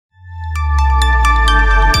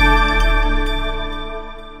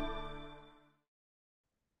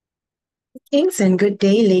Thanks and good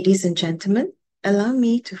day, ladies and gentlemen. Allow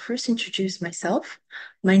me to first introduce myself.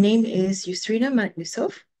 My name is Yusrina Mat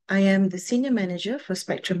Yussof. I am the Senior Manager for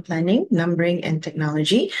Spectrum Planning, Numbering and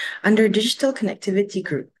Technology under Digital Connectivity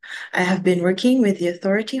Group. I have been working with the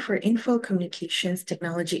Authority for Info Communications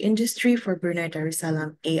Technology Industry for Brunei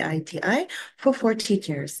Darussalam AITI for 14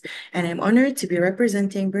 years, and I'm honored to be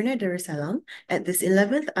representing Brunei Darussalam at this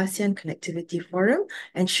 11th ASEAN Connectivity Forum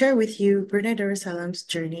and share with you Brunei Darussalam's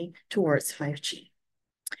journey towards 5G.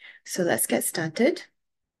 So let's get started.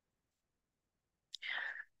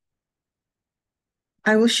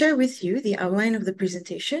 I will share with you the outline of the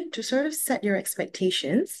presentation to sort of set your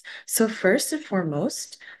expectations. So first and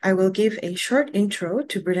foremost, I will give a short intro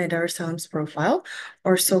to Brunei Darussalam's profile,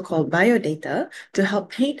 or so-called biodata, to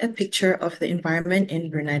help paint a picture of the environment in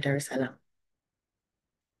Brunei Darussalam.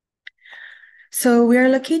 So we are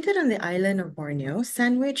located on the island of Borneo,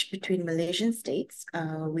 sandwiched between Malaysian states.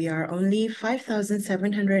 We are only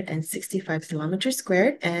 5,765 kilometers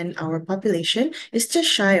squared, and our population is just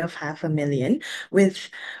shy of 500,000, with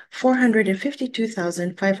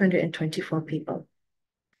 452,524 people.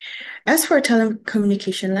 As for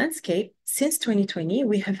telecommunication landscape, since 2020,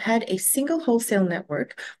 we have had a single wholesale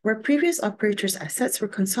network where previous operators' assets were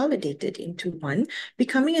consolidated into one,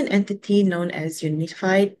 becoming an entity known as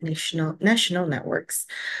Unified National Networks.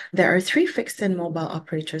 There are three fixed and mobile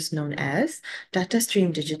operators known as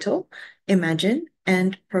DataStream Digital, Imagine,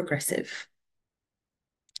 and Progressive.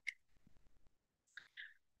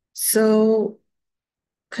 So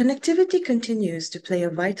connectivity continues to play a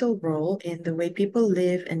vital role in the way people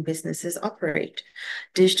live and businesses operate.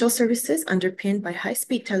 Digital services underpinned by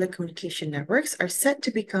high-speed telecommunication networks are set to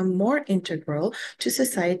become more integral to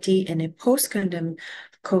society in a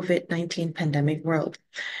post-COVID-19 pandemic world.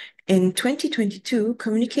 In 2022,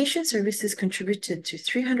 communication services contributed to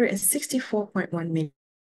 364.1 million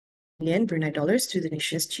Brunei dollars to the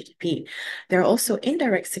nation's GDP. There are also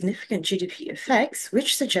indirect significant GDP effects,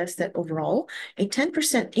 which suggest that overall, a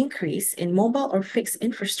 10% increase in mobile or fixed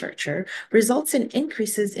infrastructure results in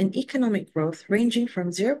increases in economic growth ranging from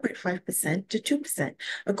 0.5% to 2%,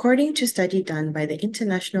 according to a study done by the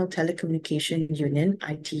International Telecommunication Union,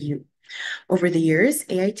 ITU. Over the years,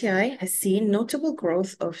 AITI has seen notable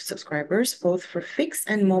growth of subscribers both for fixed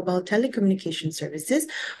and mobile telecommunication services.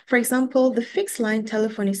 For example, the fixed line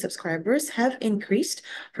telephony subscribers have increased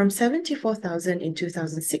from 74,000 in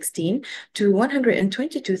 2016 to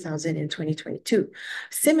 122,000 in 2022.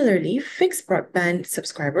 Similarly, fixed broadband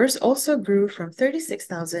subscribers also grew from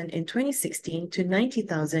 36,000 in 2016 to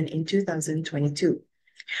 90,000 in 2022.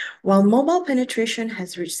 While mobile penetration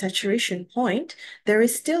has reached saturation point, there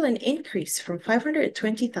is still an increase from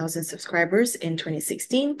 520,000 subscribers in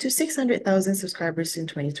 2016 to 600,000 subscribers in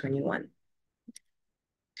 2021.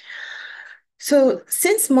 So,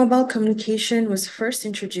 since mobile communication was first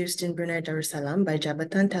introduced in Brunei Darussalam by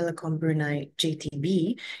Jabatan Telekom Brunei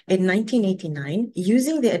 (JTB) in 1989,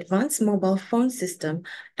 using the Advanced Mobile Phone System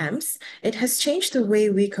 (AMS), it has changed the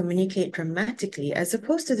way we communicate dramatically as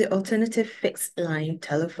opposed to the alternative fixed line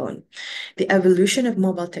telephone. The evolution of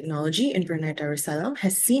mobile technology in Brunei Darussalam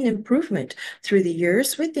has seen improvement through the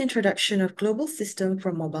years with the introduction of Global System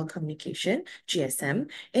for Mobile Communication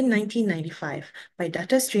 (GSM) in 1995 by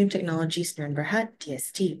DataStream Technologies Berhad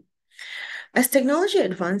DST. As technology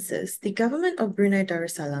advances, the government of Brunei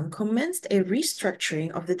Darussalam commenced a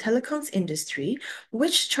restructuring of the telecoms industry,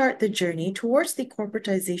 which chart the journey towards the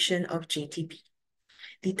corporatization of JTB.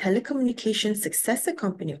 The Telecommunications Successor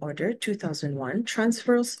Company Order 2001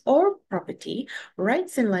 transfers all property,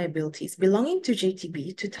 rights and liabilities belonging to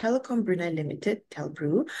JTB to Telecom Brunei Limited,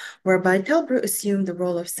 Telbru, whereby Telbru assumed the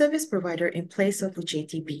role of service provider in place of the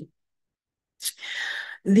JTB.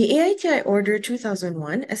 The AITI Order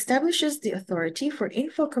 2001 establishes the Authority for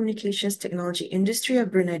Info Communications Technology Industry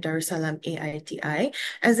of Brunei Darussalam AITI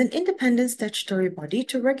as an independent statutory body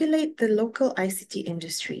to regulate the local ICT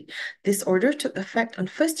industry. This order took effect on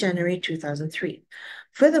 1st January 2003.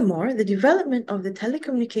 Furthermore, the development of the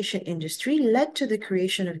telecommunication industry led to the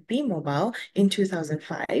creation of B-Mobile in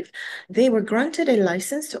 2005. They were granted a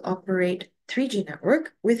license to operate 3G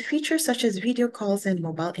network with features such as video calls and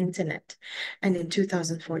mobile internet. And in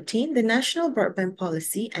 2014, the National Broadband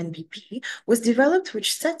Policy, NBP, was developed,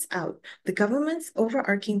 which sets out the government's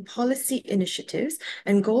overarching policy initiatives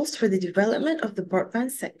and goals for the development of the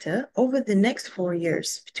broadband sector over the next 4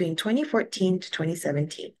 years, between 2014 to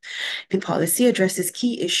 2017. The policy addresses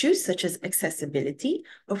key issues such as accessibility,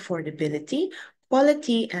 affordability,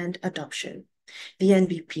 quality, and adoption. The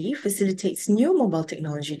NBP facilitates new mobile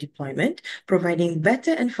technology deployment, providing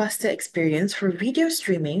better and faster experience for video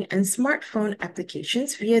streaming and smartphone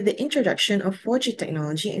applications via the introduction of 4G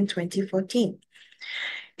technology in 2014.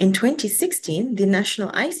 In 2016, the National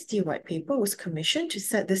ICT White Paper was commissioned to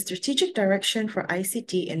set the strategic direction for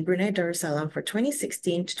ICT in Brunei Darussalam for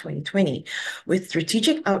 2016 to 2020, with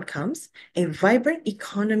strategic outcomes, a vibrant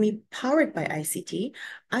economy powered by ICT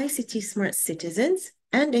smart citizens,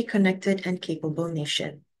 and a connected and capable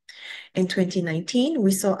nation. In 2019,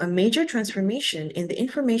 we saw a major transformation in the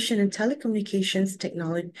information and communications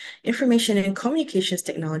technology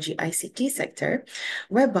ICT sector,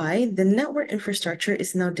 whereby the network infrastructure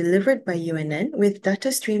is now delivered by UNN with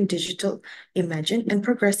data stream digital, Imagine, and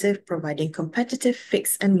Progressive providing competitive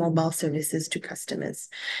fixed and mobile services to customers.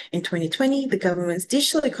 In 2020, the government's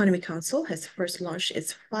Digital Economy Council has first launched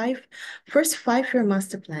its first five-year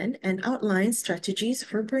master plan and outlined strategies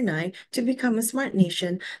for Brunei to become a smart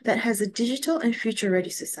nation that has a digital and future-ready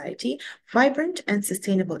society, vibrant and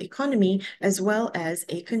sustainable economy, as well as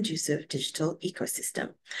a conducive digital ecosystem.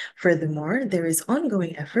 Furthermore, there is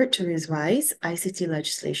ongoing effort to revise ICT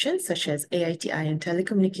legislation such as AITI and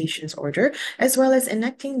Telecommunications Order, as well as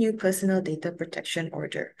enacting new Personal Data Protection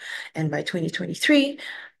Order. And by 2023,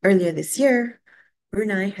 earlier this year,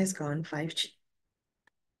 Brunei has gone 5G.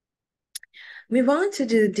 Move on to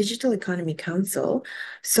the Digital Economy Council.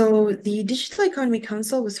 So the Digital Economy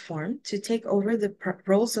Council was formed to take over the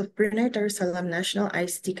roles of Brunei Darussalam National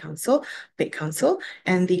ICT Council, BIC Council,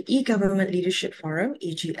 and the E-Government Leadership Forum,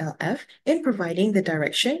 EGLF, in providing the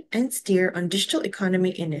direction and steer on digital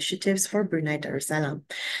economy initiatives for Brunei Darussalam.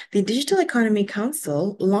 The Digital Economy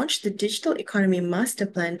Council launched the Digital Economy Master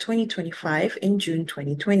Plan 2025 in June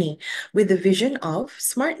 2020, with the vision of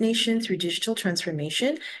Smart Nation through Digital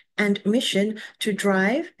Transformation and mission to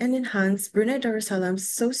drive and enhance Brunei Darussalam's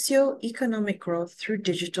socio-economic growth through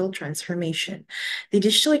digital transformation. The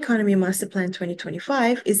Digital Economy Master Plan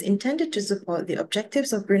 2025 is intended to support the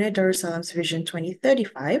objectives of Brunei Darussalam's Vision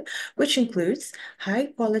 2035, which includes high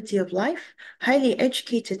quality of life, highly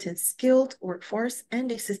educated and skilled workforce,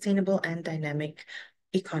 and a sustainable and dynamic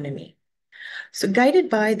economy. So guided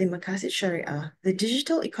by the Maqasid Sharia, the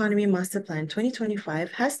Digital Economy Master Plan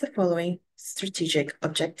 2025 has the following strategic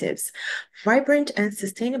objectives: vibrant and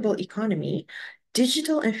sustainable economy,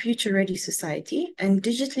 digital and future-ready society, and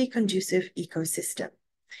digitally conducive ecosystem.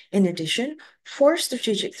 In addition, 4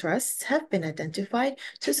 strategic thrusts have been identified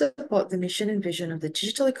to support the mission and vision of the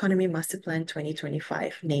Digital Economy Master Plan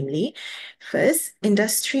 2025, namely, first,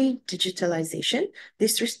 industry digitalization.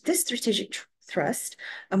 This strategic thrust,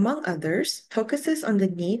 among others, focuses on the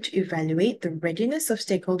need to evaluate the readiness of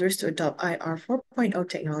stakeholders to adopt IR 4.0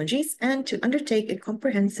 technologies and to undertake a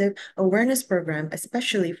comprehensive awareness program,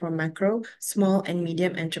 especially for macro, small, and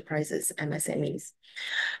medium enterprises, MSMEs.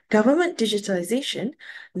 Government digitalization,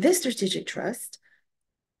 this strategic thrust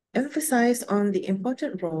emphasized on the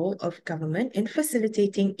important role of government in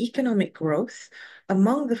facilitating economic growth.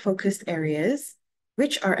 Among the focused areas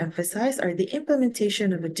which are emphasized are the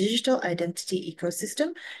implementation of a digital identity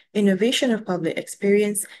ecosystem, innovation of public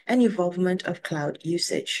experience, and involvement of cloud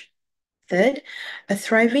usage. Third, a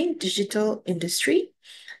thriving digital industry.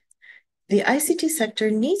 The ICT sector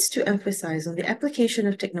needs to emphasize on the application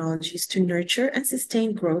of technologies to nurture and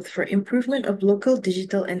sustain growth for improvement of local,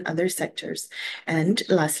 digital, and other sectors. And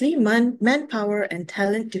lastly, manpower and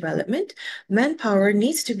talent development. Manpower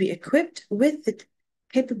needs to be equipped with the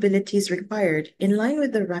capabilities required in line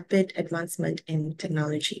with the rapid advancement in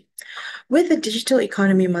technology. With the Digital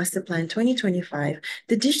Economy Master Plan 2025,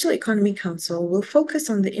 the Digital Economy Council will focus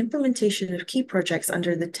on the implementation of key projects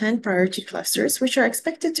under the 10 priority clusters, which are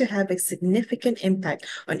expected to have a significant impact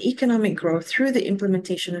on economic growth through the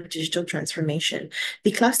implementation of digital transformation.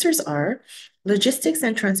 The clusters are logistics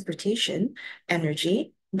and transportation,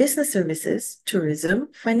 energy, business services, tourism,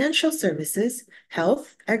 financial services,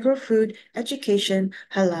 health, agro-food, education,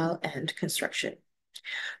 halal, and construction.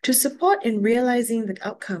 To support in realizing the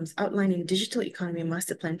outcomes outlined in Digital Economy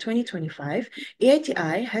Master Plan 2025,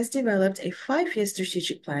 AITI has developed a 5-year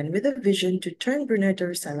strategic plan with a vision to turn Brunei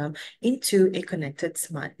Darussalam into a connected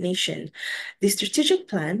smart nation. The strategic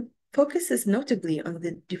plan focuses notably on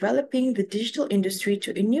developing the digital industry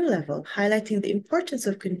to a new level, highlighting the importance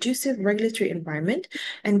of conducive regulatory environment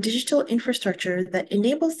and digital infrastructure that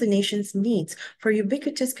enables the nation's needs for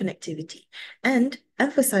ubiquitous connectivity, and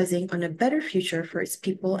emphasizing on a better future for its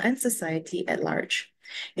people and society at large.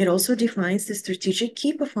 It also defines the strategic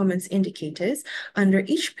key performance indicators under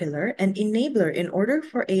each pillar and enabler in order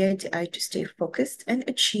for AITI to stay focused and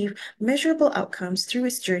achieve measurable outcomes through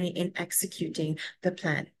its journey in executing the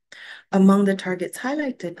plan. Among the targets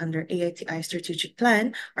highlighted under AITI strategic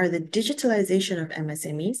plan are the digitalization of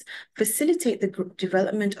MSMEs, facilitate the group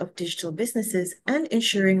development of digital businesses, and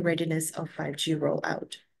ensuring readiness of 5G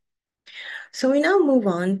rollout. So we now move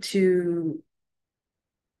on to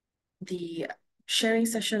the sharing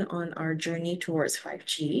session on our journey towards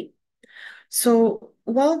 5G. So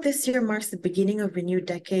while this year marks the beginning of a new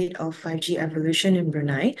decade of 5G evolution in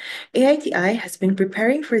Brunei, AITI has been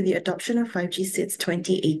preparing for the adoption of 5G since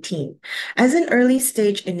 2018. As an early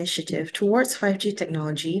stage initiative towards 5G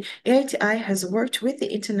technology, AITI has worked with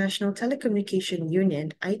the International Telecommunication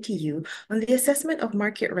Union, ITU, on the assessment of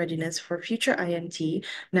market readiness for future IMT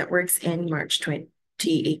networks in March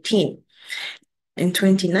 2018. In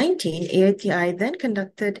 2019, AITI then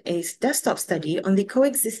conducted a desktop study on the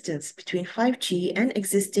coexistence between 5G and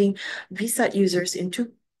existing VSAT users in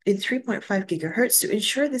 3.5 gigahertz to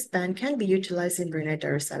ensure this band can be utilized in Brunei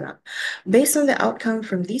Darussalam. Based on the outcome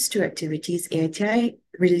from these two activities, AITI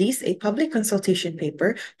released a public consultation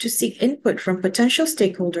paper to seek input from potential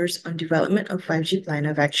stakeholders on development of 5G plan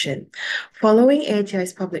of action. Following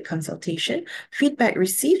AITI's public consultation, feedback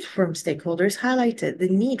received from stakeholders highlighted the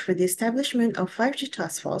need for the establishment of 5G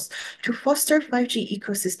task force to foster 5G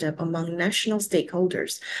ecosystem among national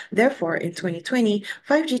stakeholders. Therefore, in 2020,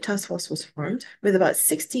 5G task force was formed with about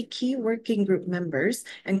 60 key working group members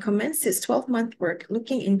and commenced its 12-month work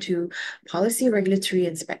looking into policy, regulatory,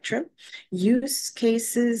 and spectrum, use cases,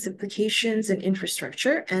 applications, and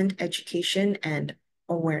infrastructure, and education and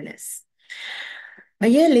awareness. A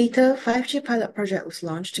year later, 5G pilot project was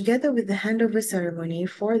launched together with the handover ceremony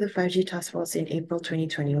for the 5G task force in April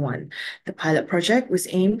 2021. The pilot project was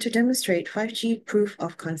aimed to demonstrate 5G proof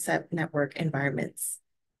of concept network environments.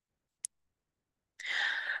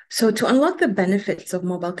 So to unlock the benefits of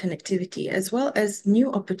mobile connectivity, as well as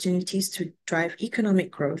new opportunities to drive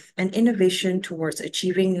economic growth and innovation towards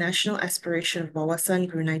achieving national aspiration of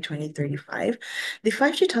Wawasan Brunei 2035, the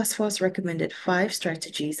 5G Task Force recommended 5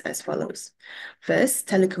 strategies as follows. First,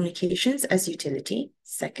 telecommunications as utility.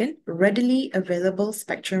 Second, readily available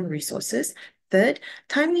spectrum resources. Third,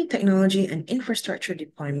 timely technology and infrastructure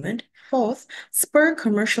deployment. Fourth, spur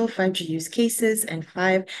commercial 5G use cases. And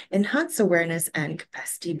 5, enhance awareness and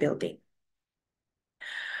capacity building.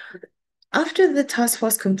 After the task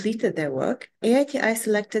force completed their work, AITI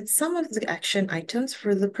selected some of the action items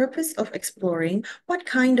for the purpose of exploring what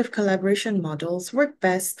kind of collaboration models work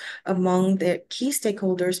best among their key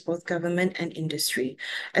stakeholders, both government and industry,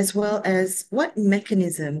 as well as what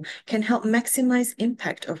mechanism can help maximize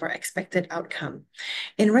impact of our expected outcome.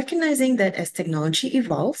 In recognizing that as technology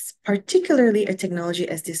evolves, particularly a technology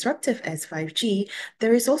as disruptive as 5G,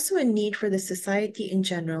 there is also a need for the society in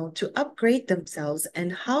general to upgrade themselves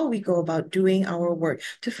and how we go about doing our work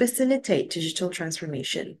to facilitate digital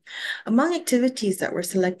transformation. Among activities that were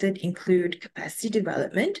selected include capacity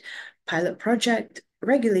development, pilot project,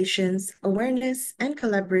 regulations, awareness, and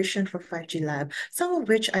collaboration for 5G Lab, some of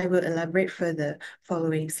which I will elaborate further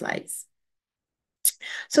following slides.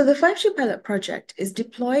 So the 5G pilot project is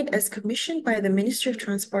deployed as commissioned by the Ministry of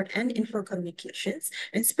Transport and Infocommunications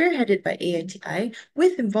and spearheaded by AITI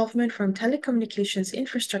with involvement from telecommunications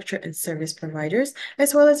infrastructure and service providers,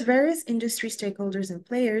 as well as various industry stakeholders and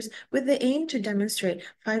players with the aim to demonstrate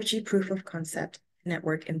 5G proof of concept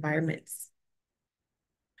network environments.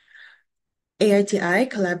 AITI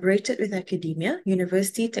collaborated with academia,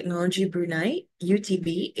 University Technology Brunei,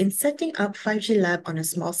 UTB, in setting up 5G lab on a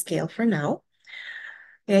small scale for now.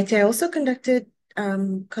 AITI also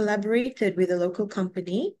collaborated with a local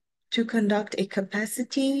company to conduct a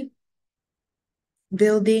capacity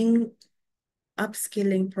building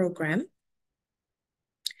upskilling program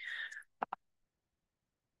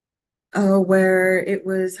where it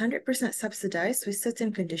was 100% subsidized with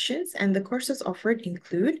certain conditions, and the courses offered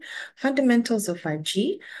include fundamentals of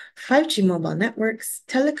 5G, 5G mobile networks,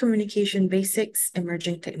 telecommunication basics,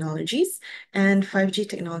 emerging technologies, and 5G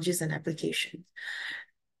technologies and applications.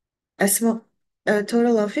 A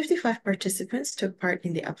total of 55 participants took part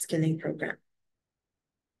in the upskilling program.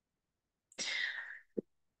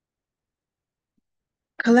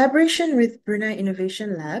 Collaboration with Brunei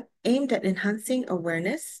Innovation Lab aimed at enhancing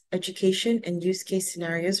awareness, education, and use case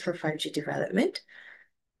scenarios for 5G development.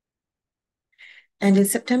 And in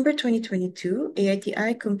September 2022,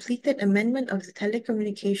 AITI completed amendment of the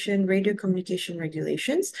telecommunication radio communication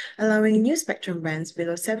regulations, allowing new spectrum bands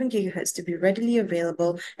below 7 GHz to be readily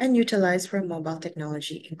available and utilized for mobile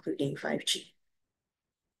technology, including 5G.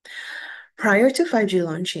 Prior to 5G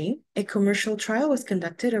launching, a commercial trial was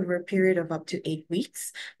conducted over a period of up to 8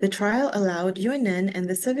 weeks. The trial allowed UNN and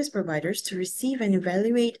the service providers to receive and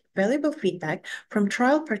evaluate valuable feedback from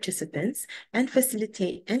trial participants and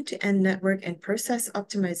facilitate end-to-end network and process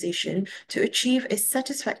optimization to achieve a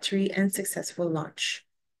satisfactory and successful launch.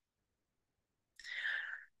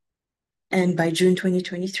 And by June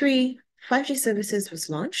 2023, 5G services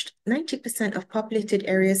was launched. 90% of populated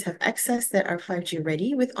areas have access that are 5G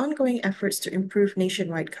ready, with ongoing efforts to improve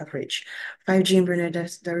nationwide coverage. 5G in Brunei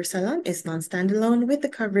Darussalam is non-standalone, with the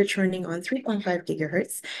coverage running on 3.5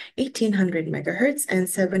 gigahertz, 1800 megahertz, and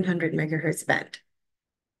 700 megahertz band.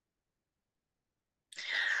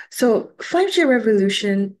 So 5G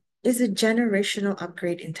revolution is a generational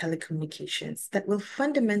upgrade in telecommunications that will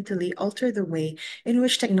fundamentally alter the way in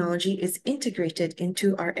which technology is integrated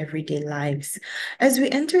into our everyday lives. As we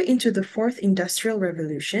enter into the fourth industrial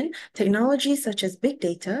revolution, technologies such as big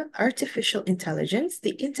data, artificial intelligence,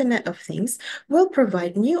 the Internet of Things will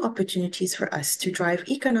provide new opportunities for us to drive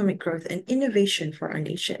economic growth and innovation for our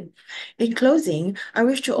nation. In closing, I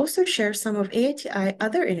wish to also share some of AITI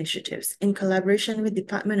other initiatives in collaboration with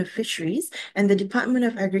Department of Fisheries and the Department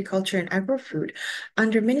of Agriculture and Agro-Food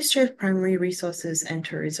under Ministry of Primary Resources and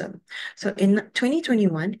Tourism. So in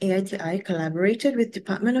 2021, AITI collaborated with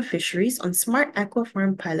Department of Fisheries on Smart Aqua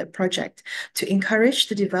Farm Pilot Project to encourage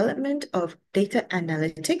the development of data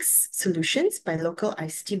analytics solutions by local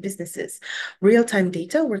ICT businesses. Real-time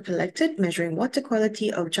data were collected measuring water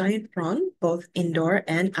quality of giant prawn, both indoor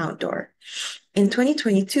and outdoor. In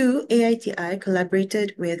 2022, AITI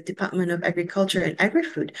collaborated with Department of Agriculture and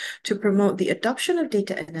Agri-Food to promote the adoption of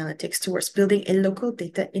data analytics towards building a local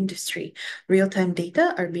data industry. Real-time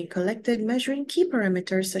data are being collected measuring key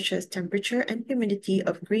parameters such as temperature and humidity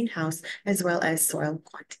of greenhouse, as well as soil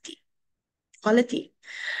quality.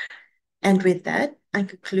 And with that, I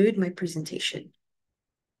conclude my presentation.